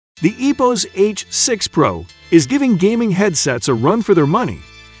The EPOS H6 Pro is giving gaming headsets a run for their money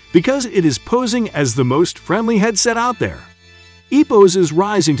because it is posing as the most friendly headset out there. EPOS is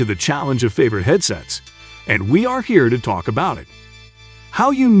rising to the challenge of favorite headsets, and we are here to talk about it. How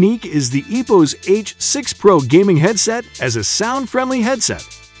unique is the EPOS H6 Pro gaming headset as a sound-friendly headset?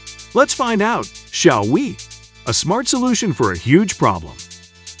 Let's find out, shall we? A smart solution for a huge problem.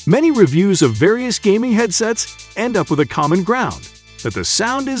 Many reviews of various gaming headsets end up with a common ground, that the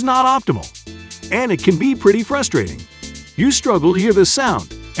sound is not optimal, and it can be pretty frustrating. You struggle to hear the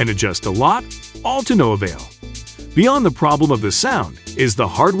sound and adjust a lot, all to no avail. Beyond the problem of the sound is the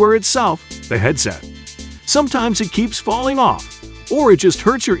hardware itself, the headset. Sometimes it keeps falling off, or it just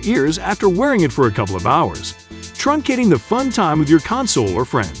hurts your ears after wearing it for a couple of hours, truncating the fun time with your console or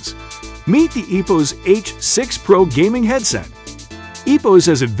friends. Meet the EPOS H6 Pro gaming headset. EPOS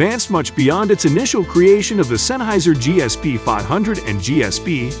has advanced much beyond its initial creation of the Sennheiser GSP 500 and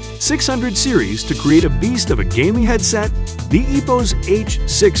GSP 600 series to create a beast of a gaming headset, the EPOS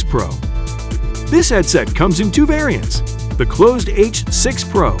H6 Pro. This headset comes in two variants, the closed H6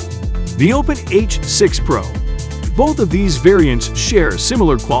 Pro, the open H6 Pro. Both of these variants share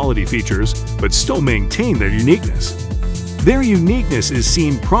similar quality features but still maintain their uniqueness. Their uniqueness is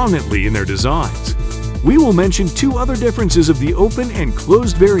seen prominently in their designs. We will mention two other differences of the open and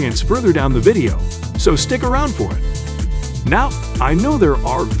closed variants further down the video, so stick around for it. Now, I know there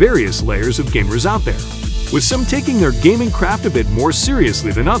are various layers of gamers out there, with some taking their gaming craft a bit more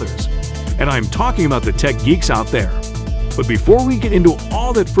seriously than others, and I'm talking about the tech geeks out there. But before we get into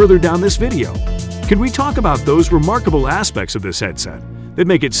all that further down this video, can we talk about those remarkable aspects of this headset that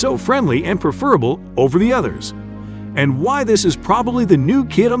make it so friendly and preferable over the others, and why this is probably the new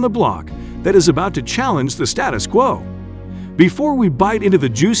kid on the block that is about to challenge the status quo? Before we bite into the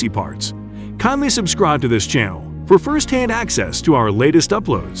juicy parts, kindly subscribe to this channel for first-hand access to our latest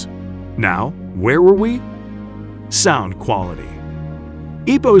uploads. Now, where were we? Sound quality.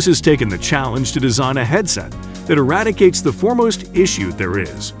 EPOS has taken the challenge to design a headset that eradicates the foremost issue there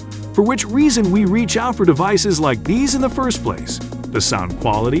is, for which reason we reach out for devices like these in the first place, the sound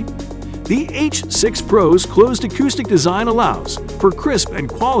quality. The H6 Pro's closed acoustic design allows for crisp and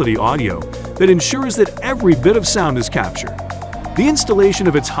quality audio that ensures that every bit of sound is captured. The installation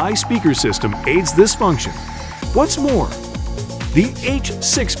of its high speaker system aids this function. What's more, the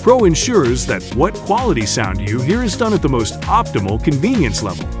H6 Pro ensures that what quality sound you hear is done at the most optimal convenience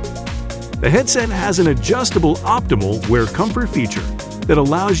level. The headset has an adjustable optimal wear comfort feature that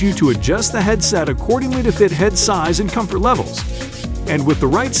allows you to adjust the headset accordingly to fit head size and comfort levels. And with the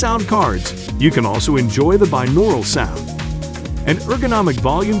right sound cards, you can also enjoy the binaural sound. An ergonomic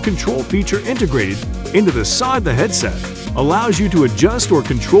volume control feature integrated into the side of the headset allows you to adjust or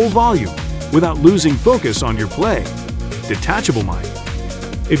control volume without losing focus on your play. Detachable mic.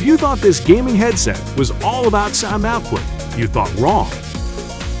 If you thought this gaming headset was all about sound output, you thought wrong.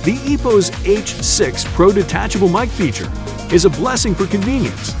 The EPOS H6 Pro detachable mic feature is a blessing for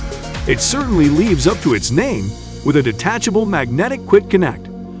convenience. It certainly lives up to its name with a detachable magnetic quick connect,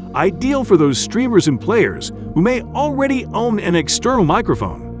 ideal for those streamers and players who may already own an external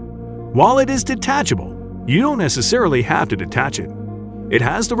microphone. While it is detachable, you don't necessarily have to detach it. It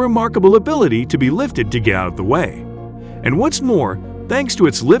has the remarkable ability to be lifted to get out of the way. And what's more, thanks to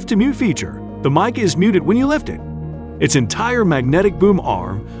its lift-to-mute feature, the mic is muted when you lift it. Its entire magnetic boom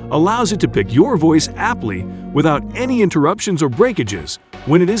arm allows it to pick your voice aptly without any interruptions or breakages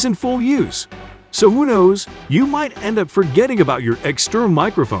when it is in full use. So who knows, you might end up forgetting about your external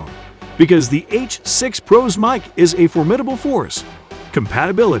microphone because the H6 Pro's mic is a formidable force.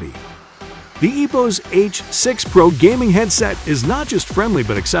 Compatibility. The EPOS H6 Pro gaming headset is not just friendly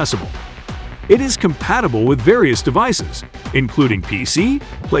but accessible. It is compatible with various devices, including PC,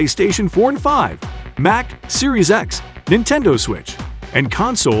 PlayStation 4 and 5, Mac, Series X, Nintendo Switch, and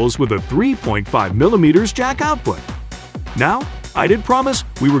consoles with a 3.5mm jack output. Now, I did promise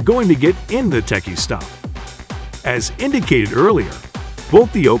we were going to get into the techie stuff. As indicated earlier,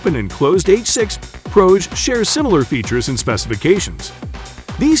 both the open and closed H6 Pros share similar features and specifications.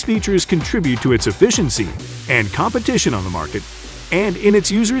 These features contribute to its efficiency and competition on the market and in its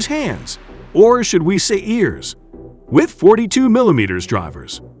users' hands, or should we say ears. With 42mm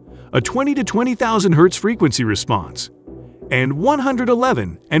drivers, a 20 to 20,000 Hz frequency response, and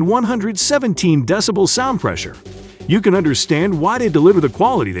 111 and 117 decibel sound pressure, you can understand why they deliver the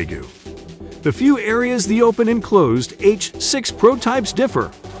quality they do. The few areas the open and closed H6 Pro types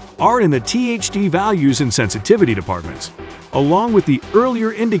differ are in the THD values and sensitivity departments, along with the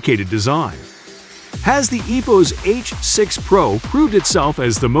earlier indicated design. Has the EPOS H6 Pro proved itself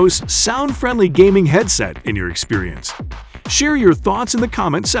as the most sound-friendly gaming headset in your experience? Share your thoughts in the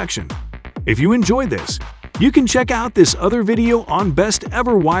comment section. If you enjoyed this, you can check out this other video on best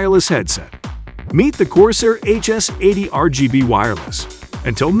ever wireless headset. Meet the Corsair HS80 RGB wireless.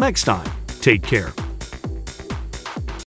 Until next time, take care.